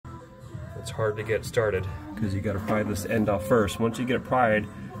it's hard to get started because you got to pry this end off first. Once you get it pried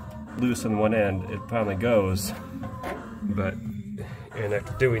loose on one end, it finally goes. And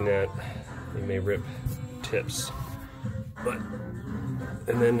after doing that, you may rip tips.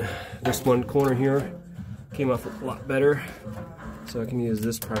 And then this one corner here came off a lot better, so I can use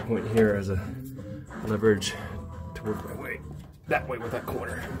this pry point here as a leverage to work my way that way with that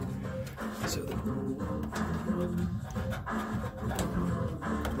corner. So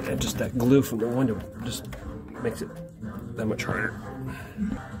and just that glue from the window just makes it that much harder.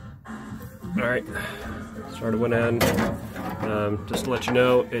 Alright, started one end. Just to let you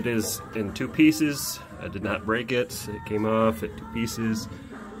know, it is in 2 pieces. I did not break it. It came off at 2 pieces.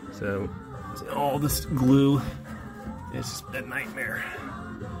 So all this glue is just a nightmare.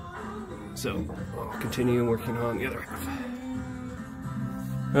 So I'll continue working on the other half.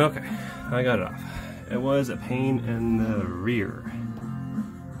 Okay, I got it off. It was a pain in the rear.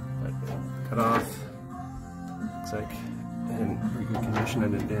 But cut off. Looks like in pretty good condition. I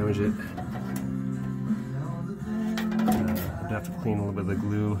didn't damage it. I'd have to clean a little bit of the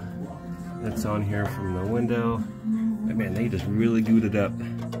glue that's on here from the window. But man, they just really glued it up.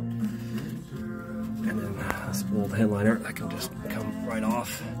 And then this old headliner, that can just come right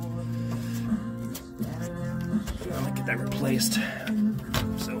off. I'll get that replaced.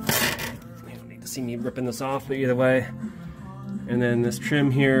 So you don't need to see me ripping this off, but either way. And then this trim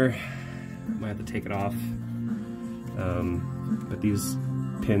here, I might have to take it off. But these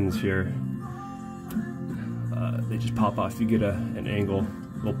pins here, they just pop off. You get an angle,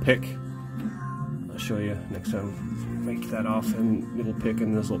 little pick. I'll show you next time. Make that off, and little pick,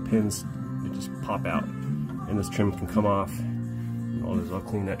 and those little pins, they just pop out, and this trim can come off. And I'll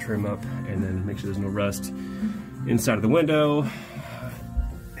clean that trim up, and then make sure there's no rust inside of the window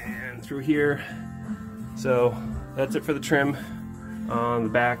and through here. So that's it for the trim on the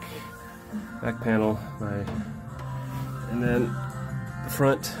back panel. And then the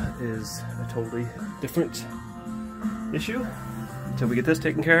front is a totally different issue until we get this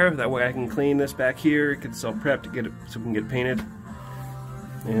taken care of. That way I can clean this back here, get this all prepped to get it so we can get it painted.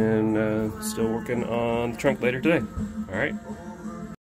 And still working on the trunk later today. All right.